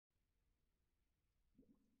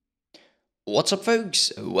What's up,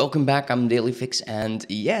 folks? Welcome back. I'm Dailyfix, and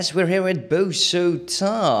yes, we're here at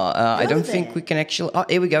Bosotar. I don't think we can actually... Oh,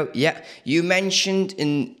 here we go. Yeah, you mentioned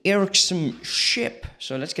an irksome ship,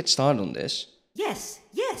 so let's get started on this. Yes,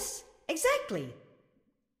 exactly.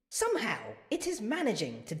 Somehow, it is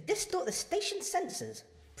managing to distort the station's sensors,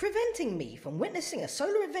 preventing me from witnessing a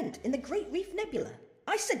solar event in the Great Reef Nebula.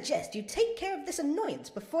 I suggest you take care of this annoyance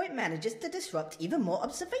before it manages to disrupt even more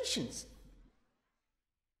observations.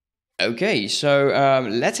 Okay, so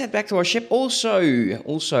let's head back to our ship. Also,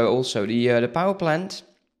 the power plant.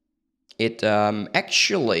 It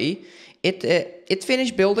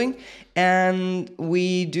finished building, and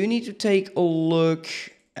we do need to take a look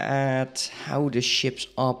at how the ships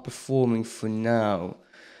are performing for now.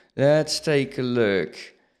 Let's take a look.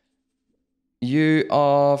 You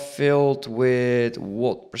are filled with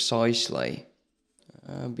what precisely?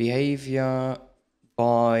 Behavior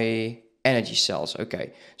by energy cells.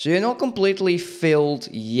 Okay, so you're not completely filled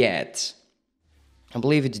yet. I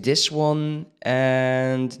believe it's this one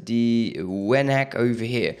and the Wenhack over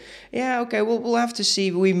here. Yeah, okay, well, we'll have to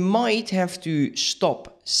see. We might have to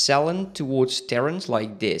stop selling towards Terrans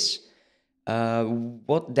like this.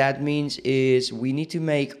 What that means is we need to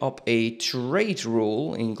make up a trade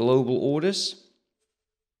rule in global orders.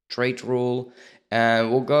 Trade rule.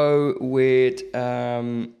 And we'll go with...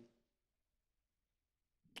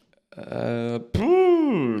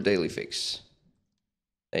 Dailyfix.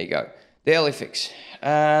 There you go. Dailyfix.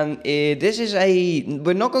 And this is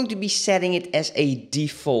we're not going to be setting it as a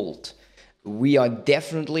default. We are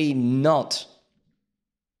definitely not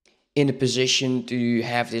in a position to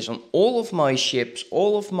have this on all of my ships,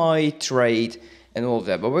 all of my trade, and all of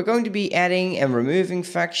that. But we're going to be adding and removing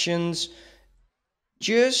factions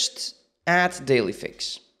just at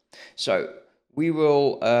Dailyfix. So we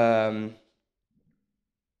will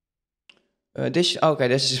this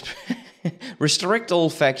is restrict all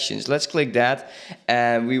factions. Let's click that,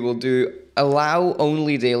 and we will do allow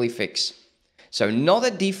only Dailyfix. So not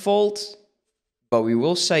a default, but we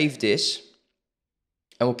will save this,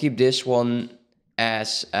 and we'll keep this one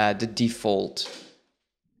as the default.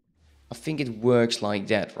 I think it works like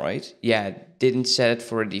that, right? Yeah, didn't set it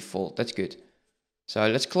for a default. That's good. So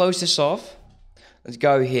let's close this off. Let's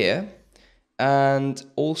go here, and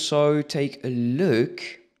also take a look.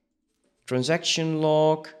 Transaction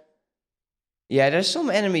log. Yeah, there's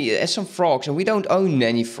some frogs, and we don't own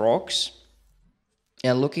any frogs.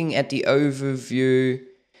 And looking at the overview,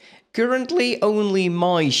 currently only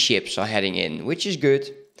my ships are heading in, which is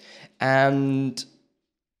good. And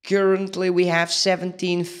currently we have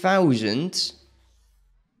 17,000.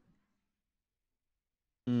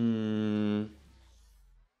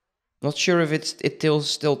 Not sure if it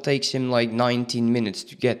still takes him like 19 minutes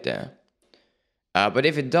to get there. But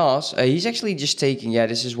if it does, he's actually just taking... Yeah,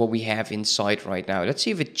 this is what we have inside right now. Let's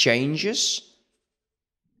see if it changes.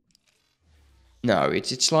 No,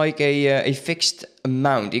 it's like a fixed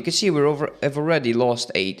amount. You can see have already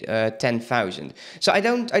lost 10,000. So I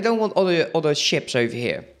don't want other ships over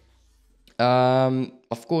here.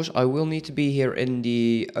 Of course, I will need to be here in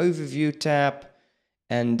the overview tab,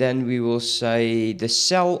 and then we will say the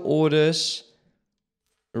sell orders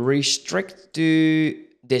restrict to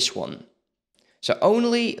this one. So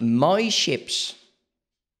only my ships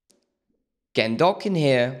can dock in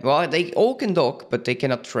here. Well, they all can dock, but they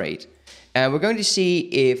cannot trade. And we're going to see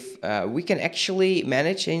if we can actually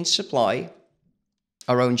manage and supply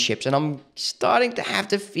our own ships. And I'm starting to have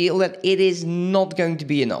the feel that it is not going to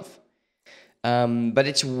be enough. But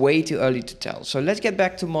it's way too early to tell. So let's get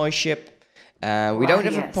back to my ship. We don't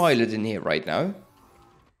have a pilot in here right now.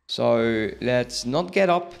 So let's not get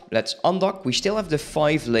up. Let's undock. We still have the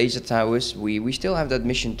 5 laser towers. We still have that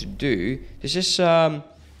mission to do. This is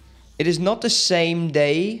it is not the same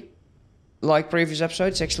day like previous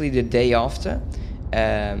episodes. It's actually the day after,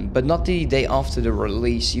 but not the day after the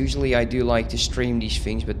release. Usually I do like to stream these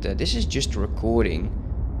things, but this is just recording.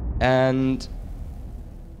 And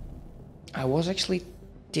I was actually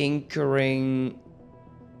tinkering.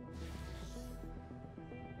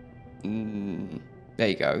 There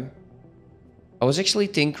you go. I was actually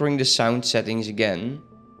tinkering the sound settings again.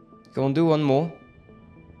 Go on, do one more.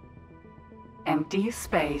 Empty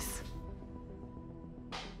space.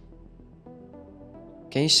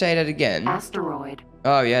 Can you say that again? Asteroid.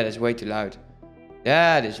 Oh yeah, that's way too loud.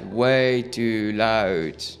 That is way too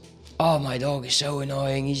loud. Oh, my dog is so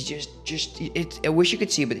annoying. He's I wish you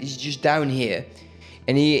could see, but he's just down here.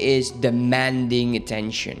 And he is demanding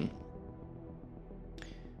attention.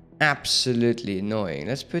 Absolutely annoying.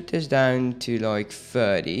 Let's put this down to like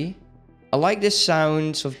 30. I like the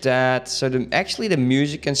sounds of that. So actually the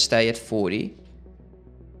music can stay at 40.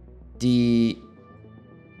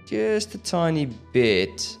 just a tiny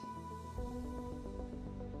bit.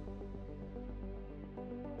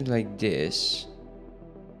 Like this.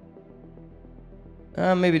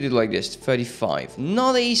 Maybe do like this, 35.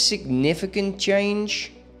 Not a significant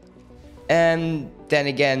change. And then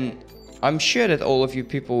again, I'm sure that all of you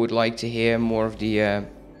people would like to hear more of the...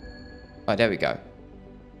 Oh, there we go.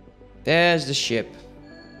 There's the ship.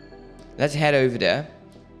 Let's head over there.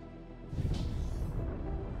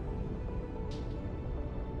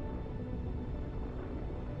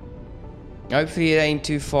 Hopefully it ain't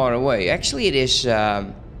too far away. Actually, it is...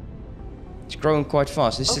 It's growing quite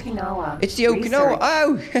fast. It's the Okinawa.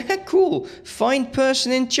 Oh, cool. Find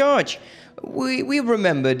person in charge. We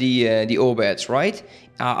remember the Orbits, right?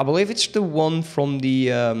 I believe it's the one from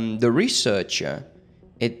the researcher.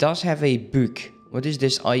 It does have a book. What is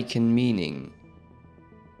this icon meaning?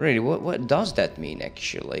 Really, what does that mean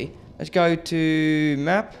actually? Let's go to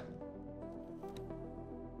map.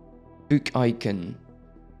 Book icon.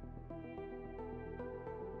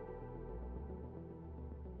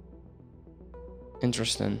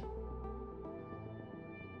 Interesting.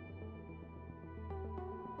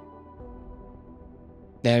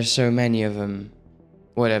 There's so many of them.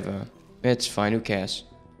 Whatever. It's fine, who cares?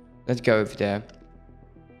 Let's go over there.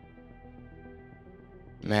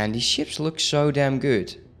 Man, these ships look so damn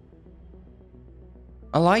good.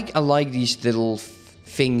 I like these little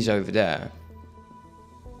things over there.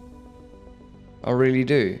 I really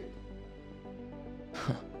do.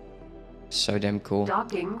 So damn cool.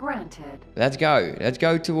 Docking granted. Let's go. Let's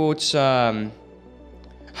go towards how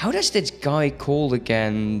does this guy called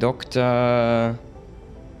again? Doctor...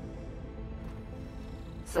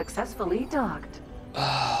 Successfully docked.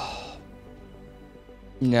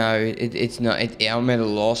 No, it's not. I'm at a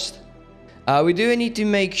loss. We do need to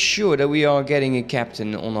make sure that we are getting a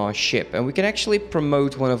captain on our ship. And we can actually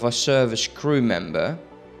promote one of our service crew member.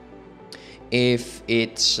 If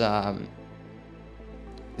it's going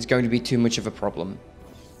to be too much of a problem.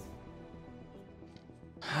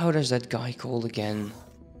 How does that guy called again?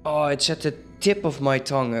 Oh, it's at the tip of my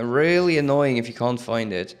tongue. Really annoying if you can't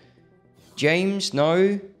find it. James?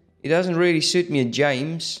 No. It doesn't really suit me,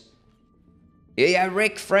 James. Yeah,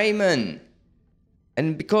 Rick Freeman.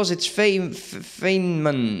 And because it's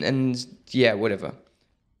Feynman and yeah, whatever.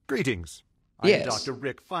 Greetings. I'm Yes. Dr.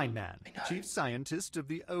 Rick Feynman, Chief Scientist of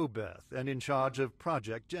the O-Berth and in charge of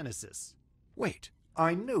Project Genesis. Wait,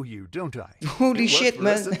 I know you, don't I? Holy You work shit, for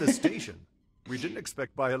us man. at the station. We didn't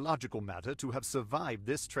expect biological matter to have survived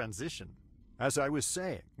this transition. As I was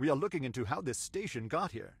saying, we are looking into how this station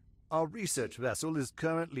got here. Our research vessel is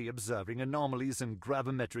currently observing anomalies in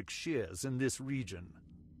gravimetric shears in this region.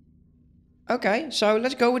 Okay, so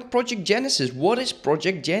let's go with Project Genesis. What is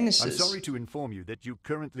Project Genesis? I'm sorry to inform you that you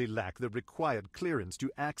currently lack the required clearance to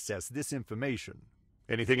access this information.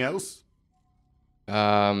 Anything else?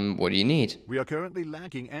 What do you need? We are currently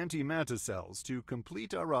lacking antimatter cells to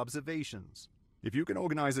complete our observations. If you can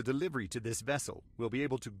organize a delivery to this vessel, we'll be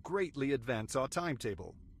able to greatly advance our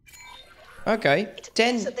timetable. Okay, It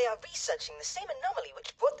appears 10. that they are researching the same anomaly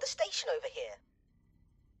which brought the station over here.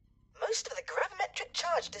 Most of the gravimetric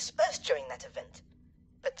charge dispersed during that event,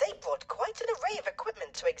 but they brought quite an array of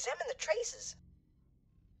equipment to examine the traces.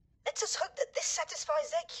 Let us hope that this satisfies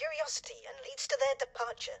their curiosity and leads to their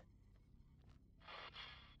departure.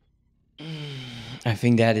 I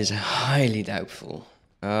think that is highly doubtful.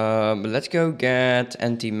 But let's go get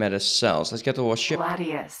antimatter cells. Let's get to our ship.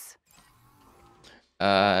 Gladius.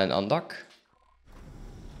 And undock.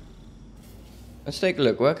 Let's take a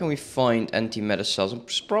look. Where can we find antimatter cells?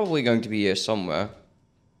 It's probably going to be here somewhere.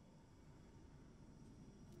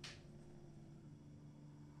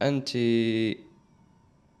 Antimatter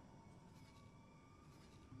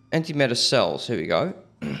cells. Here we go.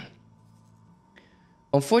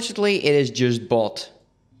 Unfortunately, it is just bought.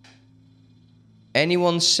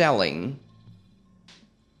 Anyone selling?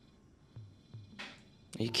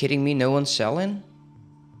 Are you kidding me? No one's selling?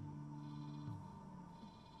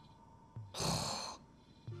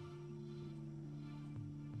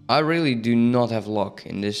 I really do not have luck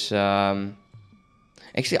in this. Actually,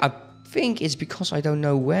 I think it's because I don't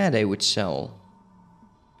know where they would sell.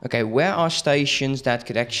 Okay, where are stations that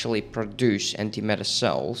could actually produce antimatter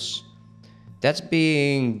cells? That's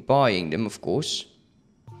buying them, of course.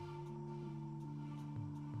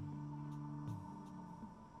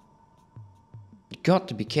 You got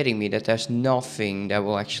to be kidding me that there's nothing that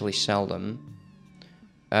will actually sell them.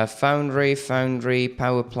 Foundry,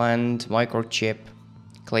 power plant, microchip,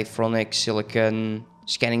 Claytronic, silicon,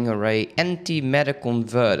 scanning array, antimatter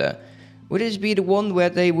converter. Would this be the one where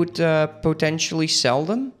they would potentially sell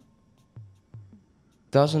them?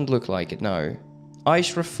 Doesn't look like it, no.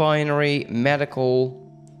 Ice refinery, medical,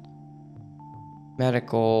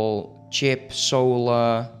 chip,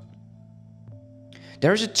 solar.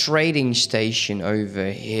 There's a trading station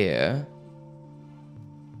over here.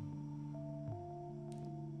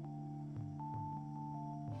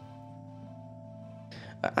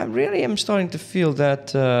 I really am starting to feel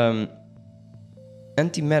that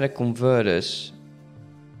antimatter converters.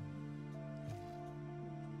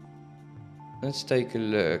 Let's take a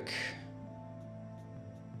look.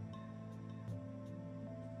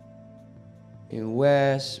 In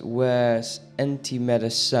where's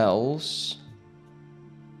antimatter cells?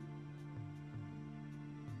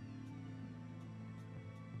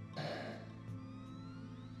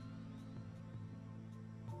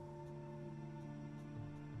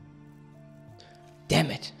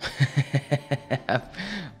 Damn it.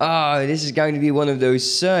 Oh, this is going to be one of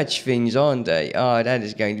those search things, aren't they? Oh, that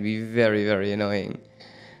is going to be very, very annoying.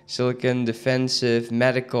 Silicon, defensive,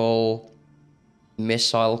 medical,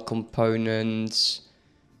 missile components.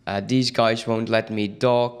 These guys won't let me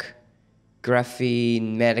dock.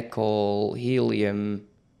 Graphene, medical, helium.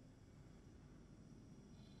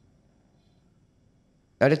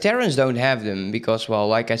 Now, the Terrans don't have them because, well,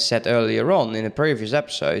 like I said earlier on in a previous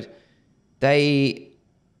episode,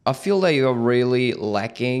 I feel they are really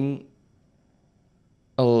lacking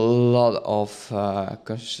a lot of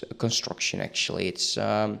construction, actually. It's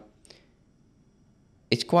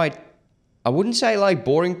quite, I wouldn't say like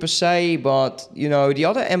boring per se, but, you know, the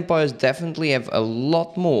other empires definitely have a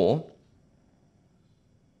lot more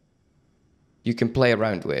you can play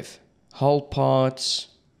around with. Hull parts,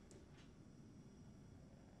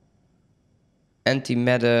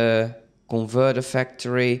 antimatter converter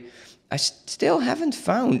factory. I still haven't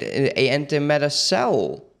found an antimatter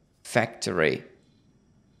cell factory,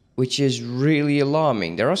 which is really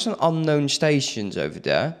alarming. There are some unknown stations over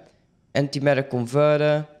there. Antimatter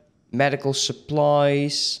converter, medical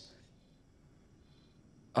supplies.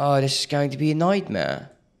 Oh, this is going to be a nightmare.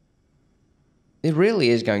 It really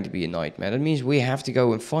is going to be a nightmare. That means we have to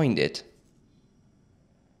go and find it.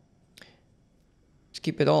 Let's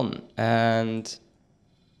keep it on. And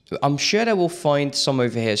I'm sure that we'll find some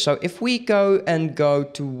over here. So if we go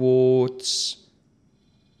towards,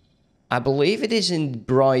 I believe it is in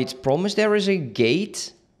Bright Promise, there is a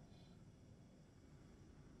gate.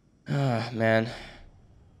 Ah, man.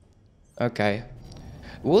 Okay.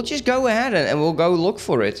 We'll just go ahead and we'll go look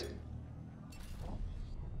for it.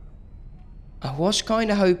 I was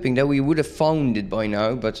kind of hoping that we would have found it by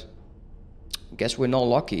now, but I guess we're not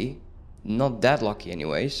lucky. Not that lucky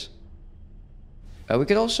anyways. We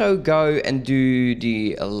could also go and do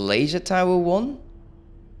the laser tower one.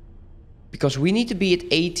 Because we need to be at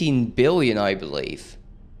 18 billion, I believe.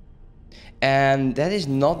 And that is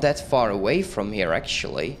not that far away from here,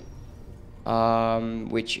 actually.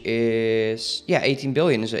 Which is, yeah, 18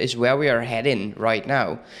 billion is where we are heading right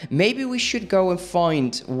now. Maybe we should go and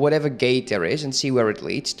find whatever gate there is and see where it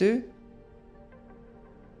leads to.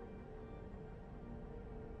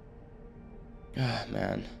 Ah,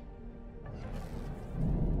 man.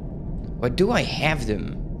 But do I have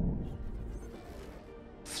them?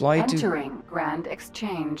 Fly to... Entering Grand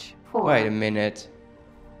Exchange 4. Wait a minute.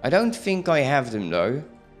 I don't think I have them, though.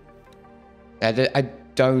 I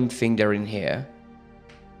don't think they're in here.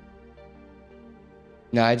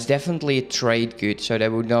 No, it's definitely a trade good, so they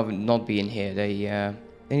would not be in here. They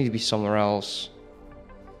need to be somewhere else.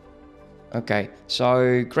 Okay,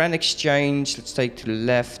 so Grand Exchange. Let's take to the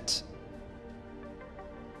left.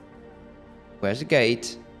 Where's the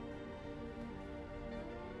gate?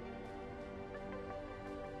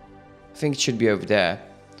 I think it should be over there.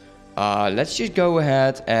 Let's just go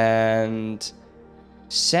ahead and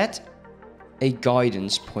set a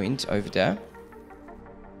guidance point over there.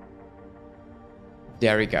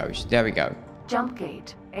 There he goes. There we go. Jump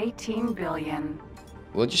gate 18 billion.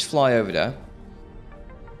 We'll just fly over there.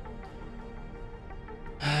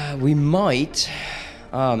 We might...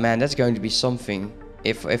 Oh man, that's going to be something.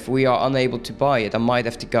 If we are unable to buy it, I might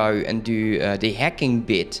have to go and do the hacking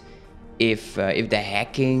bit. If the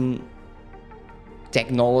hacking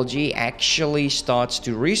technology actually starts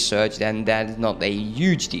to research, then that is not a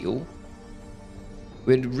huge deal.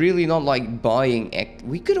 We're really not like buying...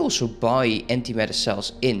 We could also buy antimatter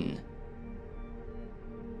cells in.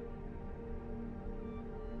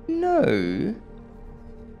 No.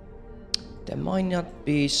 That might not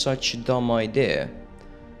be such a dumb idea.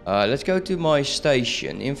 Let's go to my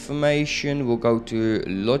station. Information. We'll go to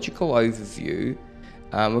logical overview.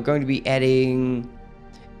 We're going to be adding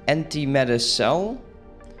antimatter cell.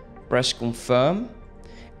 Press confirm.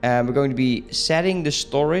 And we're going to be setting the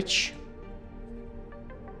storage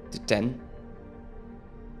to 10.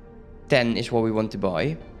 10 is what we want to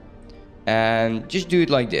buy. And just do it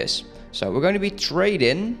like this. So we're going to be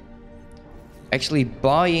trading. Actually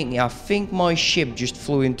buying. I think my ship just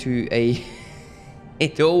flew into a...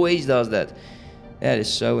 It always does that. That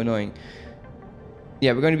is so annoying.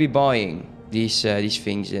 Yeah, we're going to be buying these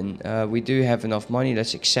things in. We do have enough money.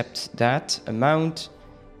 Let's accept that amount.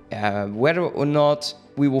 Whether or not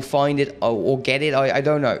we will find it or get it, I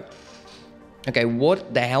don't know. Okay,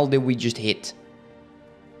 what the hell did we just hit?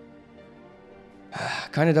 I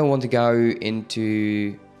kind of don't want to go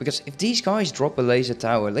into... Because if these guys drop a laser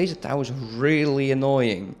tower is really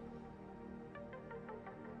annoying.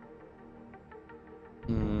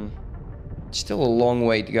 Still a long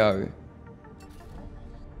way to go.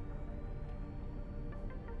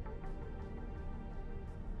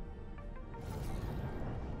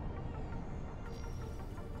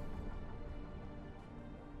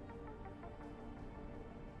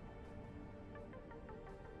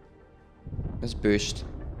 Let's boost.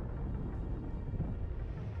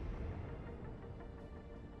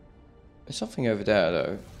 There's something over there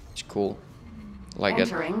though. It's cool. Like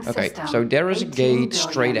it. Okay, so there is a gate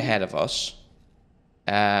straight ahead of us.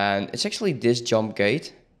 And it's actually this jump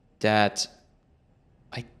gate that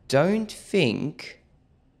I don't think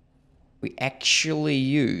we actually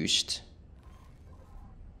used.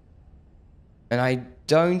 And I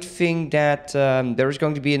don't think that there is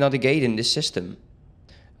going to be another gate in this system.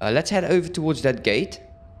 Let's head over towards that gate.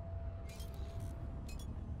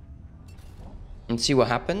 And see what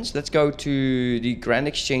happens. Let's go to the Grand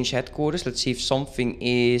Exchange headquarters. Let's see if something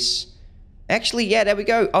is... Actually, yeah, there we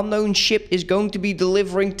go. Unknown ship is going to be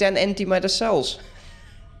delivering 10 antimatter cells.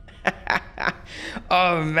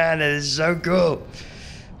 Oh man, that is so cool.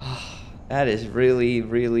 Oh, that is really,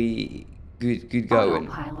 really good going.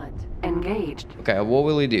 Autopilot engaged. Okay, what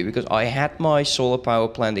will he do? Because I had my solar power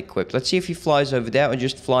plant equipped. Let's see if he flies over there or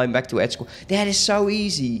just fly back to Ed School. That is so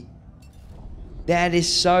easy. That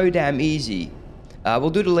is so damn easy. We'll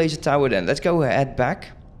do the laser tower then. Let's go ahead back.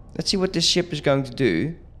 Let's see what this ship is going to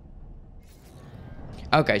do.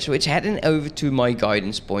 Okay, so it's heading over to my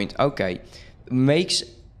guidance point. Okay, makes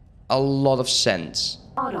a lot of sense.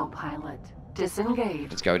 Autopilot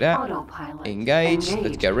disengaged. Let's go there. Autopilot Engage.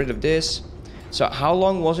 Let's get rid of this. So how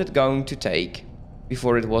long was it going to take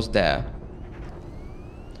before it was there?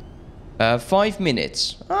 5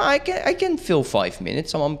 minutes. I can fill 5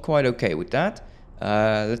 minutes. I'm quite okay with that.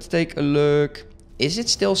 Let's take a look. Is it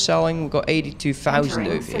still selling? We've got 82,000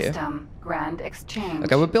 over here. Grand Exchange.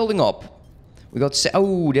 Okay, we're building up. We got...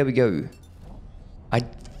 Oh, there we go. I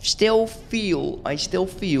still feel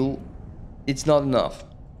it's not enough.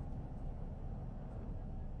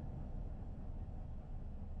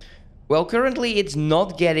 Well, currently it's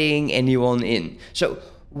not getting anyone in. So,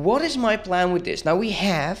 what is my plan with this? Now, we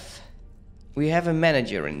have a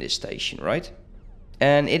manager in this station, right?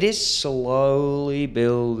 And it is slowly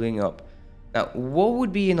building up. Now, what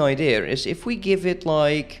would be an idea is if we give it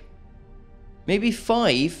like maybe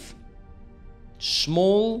 5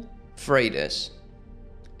 small freighters,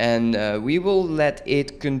 and we will let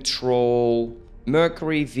it control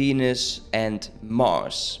Mercury, Venus, and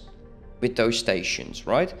Mars with those stations,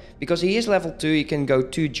 right? Because he is level 2, he can go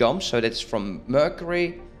 2 jumps, so that's from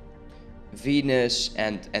Mercury, Venus,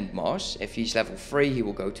 and Mars. If he's level 3, he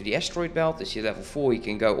will go to the asteroid belt. If he's level 4, he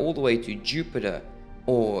can go all the way to Jupiter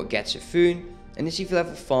or Getsafoon. And if he's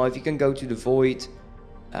level 5, he can go to the Void,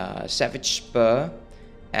 Savage Spur,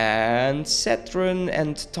 and Saturn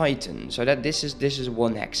and Titan. So that this is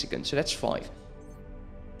 1 hexagon, so that's 5.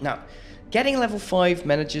 Now, getting level 5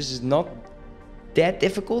 managers is not that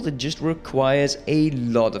difficult. It just requires a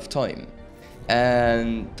lot of time,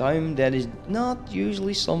 and time that is not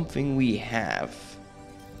usually something we have.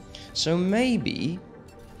 So maybe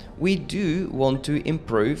we do want to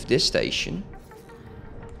improve this station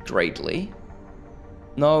greatly.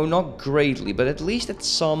 No, not greatly, but at least at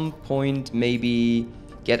some point maybe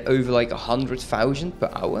get over like 100,000 per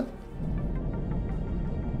hour.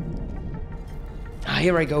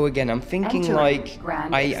 Here I go again. I'm thinking like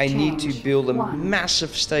I need to build a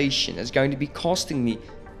massive station. It's going to be costing me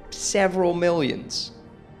several millions.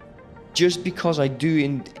 Just because I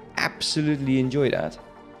do absolutely enjoy that.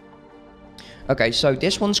 Okay, so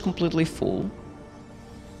this one's completely full.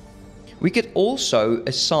 We could also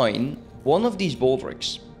assign one of these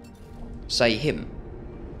baldricks, say him,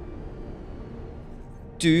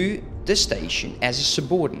 to the station as a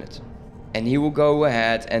subordinate. And he will go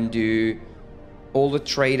ahead and do all the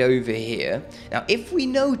trade over here. Now, if we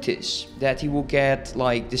notice that he will get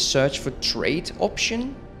like the search for trade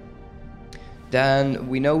option, then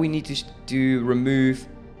we know we need to remove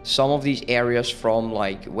some of these areas from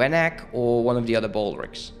like Wenak or one of the other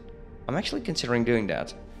Baldrics. I'm actually considering doing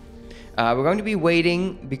that. We're going to be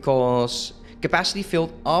waiting because capacity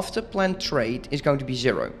filled after planned trade is going to be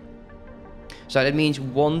 0. So that means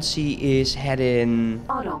once he is heading...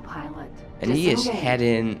 Autopilot. And he is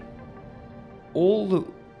heading all the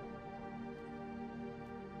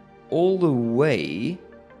way.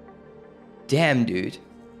 Damn, dude.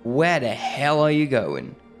 Where the hell are you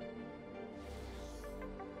going?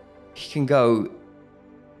 He can go...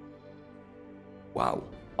 Wow.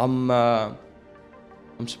 I'm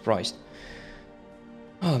surprised.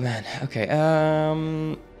 Oh, man. Okay.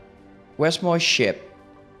 Where's my ship?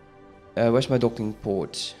 Where's my docking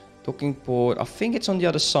port? Docking port. I think it's on the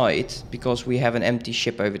other side because we have an empty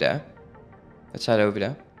ship over there. Let's head over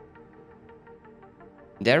there.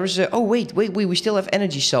 There is a... Oh, wait. We still have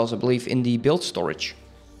energy cells, I believe, in the build storage.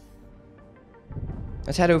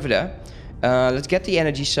 Let's head over there. Let's get the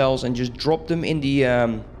energy cells and just drop them in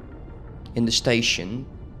the station.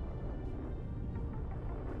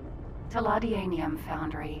 Teladianium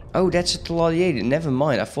foundry. Oh, that's a Teladianium. Never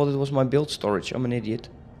mind. I thought it was my build storage. I'm an idiot.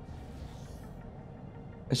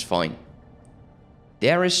 It's fine.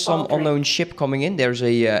 There is some unknown ship coming in. There's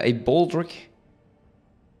a Baldric.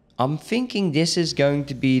 I'm thinking this is going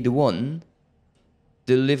to be the one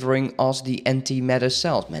delivering us the antimatter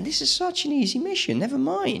cells. Man, this is such an easy mission. Never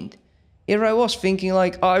mind. Here I was thinking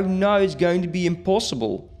like, oh no, it's going to be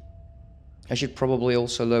impossible. I should probably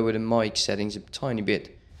also lower the mic settings a tiny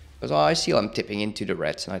bit. Because I see I'm tipping into the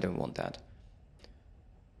reds and I don't want that.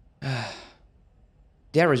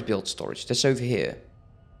 There is build storage. That's over here.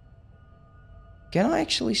 Can I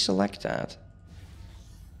actually select that?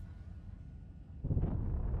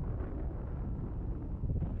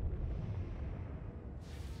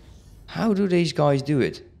 How do these guys do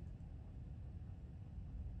it?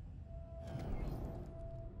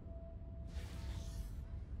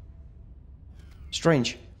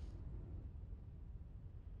 Strange.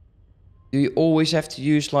 Do you always have to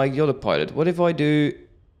use like the other pilot? What if I do...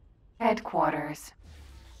 Headquarters.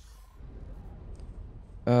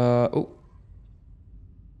 Oh.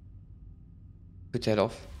 Put that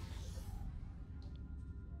off.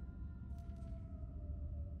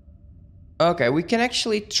 Okay, we can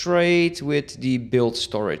actually trade with the build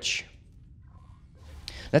storage.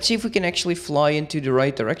 Let's see if we can actually fly into the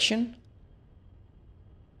right direction.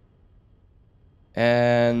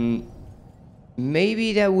 And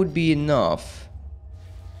maybe that would be enough.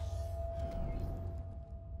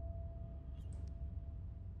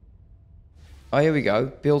 Oh, here we go.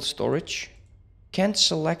 Build storage. Can't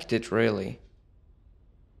select it really.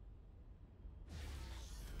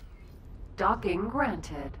 Docking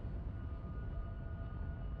granted.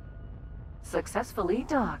 Successfully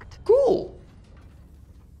docked. Cool.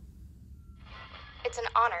 It's an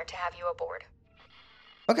honor to have you aboard.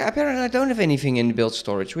 Okay, apparently I don't have anything in the build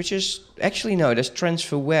storage, which is... Actually, no, there's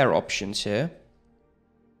transferware options here.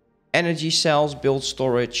 Energy cells, build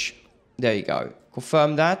storage. There you go.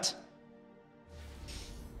 Confirm that.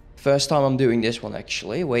 First time I'm doing this one,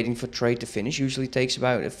 actually. Waiting for trade to finish. Usually takes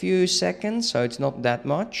about a few seconds, so it's not that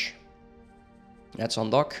much. That's on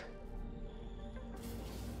dock.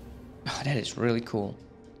 Oh, that is really cool.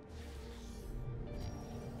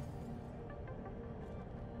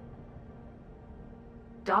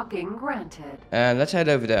 Docking granted. And let's head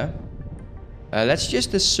over there. Let's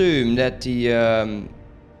just assume that the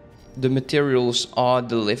materials are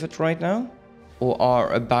delivered right now. Or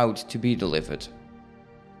are about to be delivered.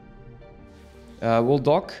 We'll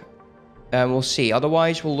dock. And we'll see.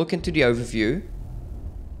 Otherwise, we'll look into the overview.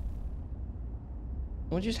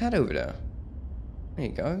 We'll just head over there. There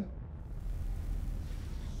you go.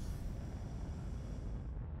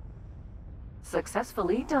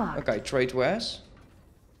 Successfully docked. Okay, trade wares.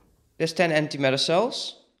 There's 10 antimatter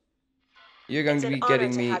cells. You're going to be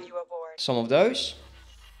getting me some of those.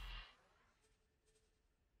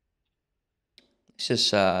 This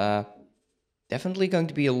is definitely going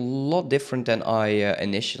to be a lot different than I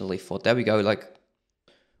initially thought. There we go, like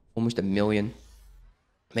almost 1 million.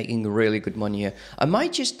 Making really good money here. I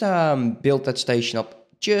might just build that station up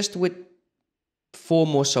just with 4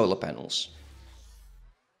 more solar panels.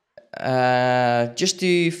 Just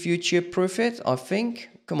to future-proof it, I think.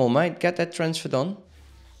 Come on, mate, get that transfer done.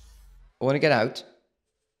 I want to get out.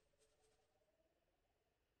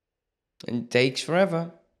 And it takes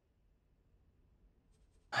forever.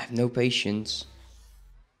 I have no patience.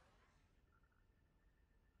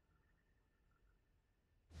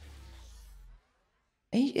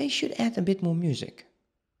 They should add a bit more music.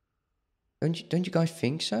 Don't you guys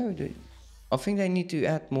think so? I think they need to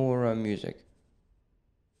add more music.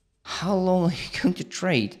 How long are you going to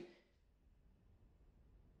trade?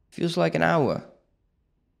 Feels like an hour.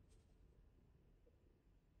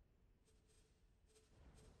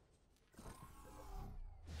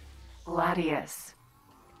 Gladius.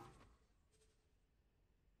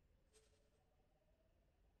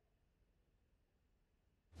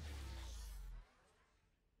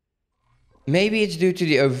 Maybe it's due to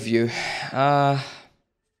the overview.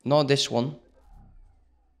 Not this one.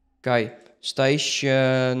 Okay,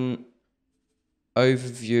 station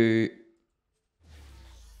overview.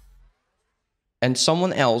 And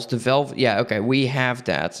someone else, the valve. Yeah, okay, we have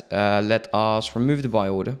that. Let us remove the buy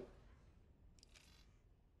order.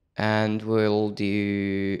 And we'll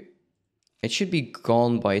do... It should be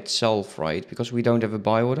gone by itself, right? Because we don't have a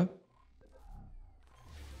buy order.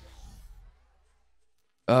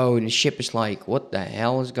 Oh, and the ship is like, what the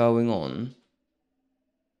hell is going on?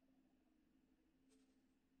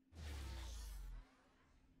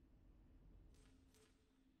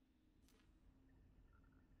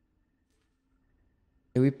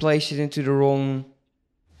 Did we place it into the wrong...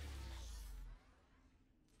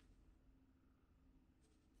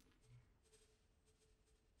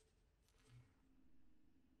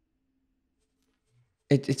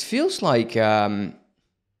 It feels like...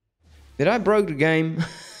 Did I broke the game?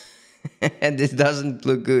 And this doesn't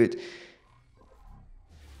look good.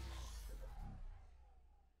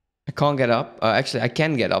 I can't get up. Actually, I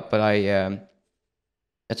can get up, but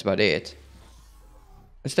that's about it.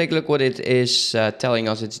 Let's take a look what it is telling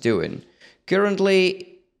us it's doing.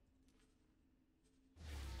 Currently...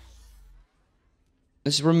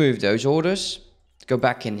 Let's remove those orders. Go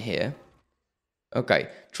back in here. Okay,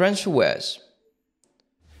 transfer wares.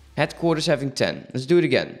 Headquarters having 10. Let's do it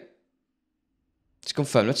again. Let's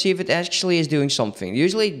confirm. Let's see if it actually is doing something.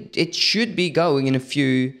 Usually it should be going in a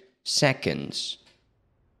few seconds.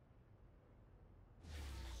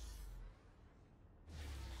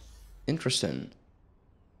 Interesting.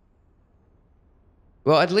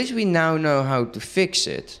 Well, at least we now know how to fix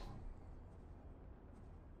it.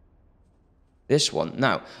 This one.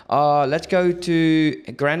 Now, let's go to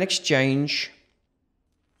Grand Exchange.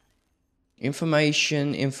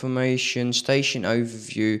 Information, station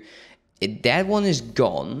overview. That one is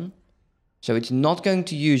gone. So it's not going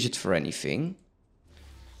to use it for anything.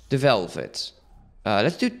 Develop it.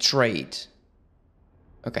 Let's do trade.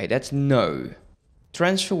 Okay, that's no.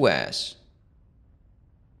 Transfer wares.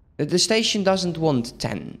 The station doesn't want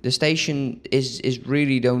 10. The station is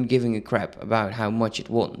really don't giving a crap about how much it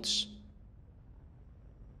wants.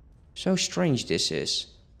 So strange this is.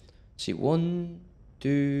 Let's see, 1,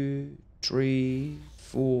 2, 3,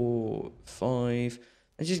 4, 5.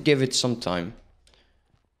 Let's just give it some time.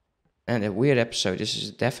 And a weird episode. This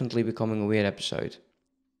is definitely becoming a weird episode.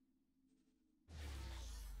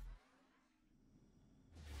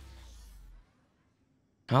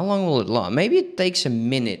 How long will it last? Maybe it takes a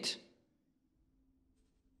minute.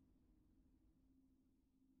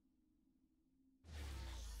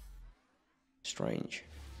 Strange.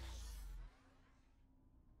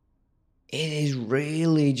 It is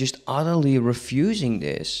really just utterly refusing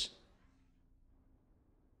this.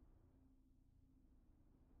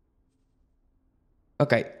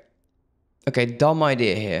 Okay. Okay, dumb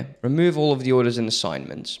idea here. Remove all of the orders and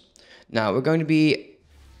assignments. Now, we're going to be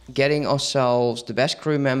getting ourselves the best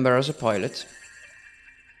crew member as a pilot.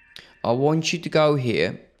 I want you to go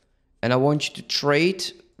here. And I want you to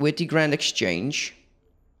trade with the Grand Exchange.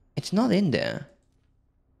 It's not in there.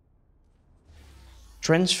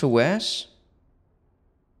 Transfer wares.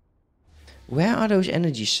 Where are those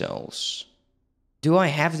energy cells? Do I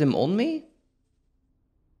have them on me?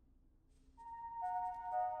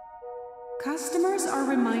 Customers are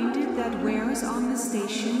reminded that wares on the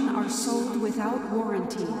station are sold without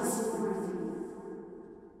warranties.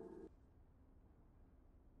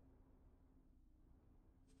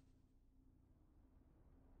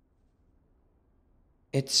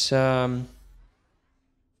 It's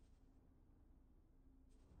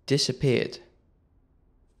disappeared.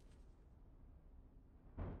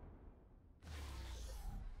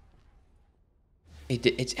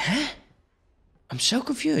 It's huh? I'm so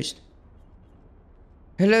confused.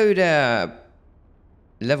 Hello there,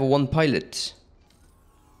 level 1 pilot.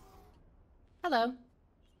 Hello.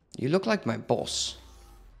 You look like my boss.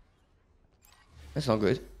 That's not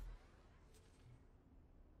good.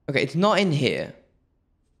 Okay, it's not in here.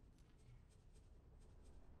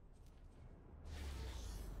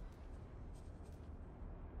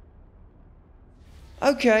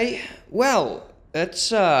 Okay, well,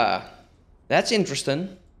 that's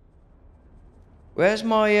interesting. Where's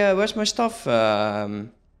my stuff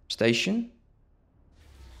station?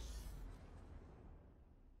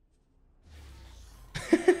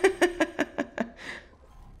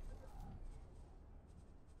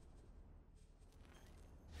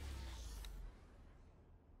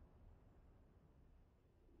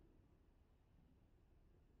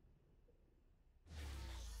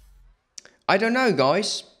 I don't know,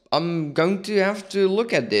 guys. I'm going to have to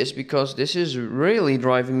look at this because this is really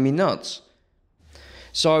driving me nuts.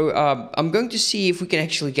 So I'm going to see if we can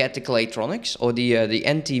actually get the Claytronics or the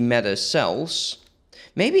antimatter cells.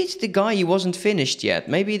 Maybe it's the guy who wasn't finished yet.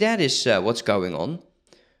 Maybe that is what's going on.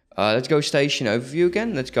 Let's go station overview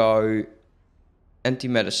again. Let's go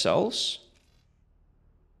antimatter cells.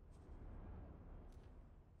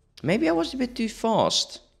 Maybe I was a bit too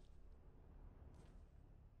fast.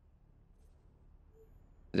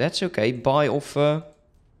 That's okay. Buy offer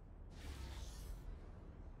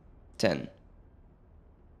 10.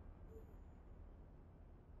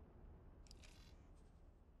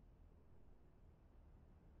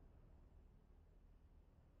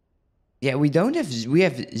 Yeah, we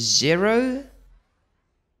have 0.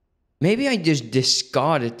 Maybe I just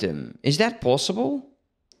discarded them. Is that possible?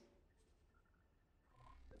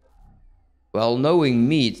 Well, knowing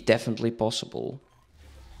me, it's definitely possible.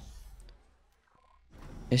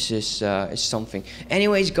 This is something.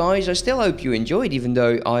 Anyways, guys, I still hope you enjoyed, even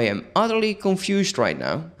though I am utterly confused right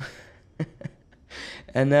now.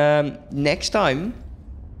 And next time,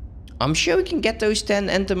 I'm sure we can get those 10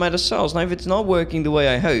 antimatter cells. Now, if it's not working the way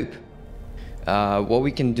I hope, what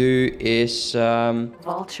we can do is...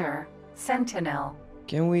 Vulture. Sentinel.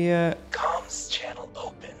 Can we... Comms channel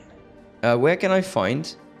open. Where can I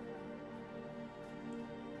find...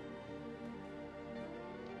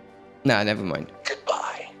 Nah, never mind.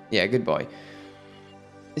 Goodbye. Yeah, goodbye.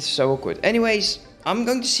 It's so awkward. Anyways, I'm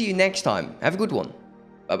going to see you next time. Have a good one.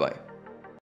 Bye-bye.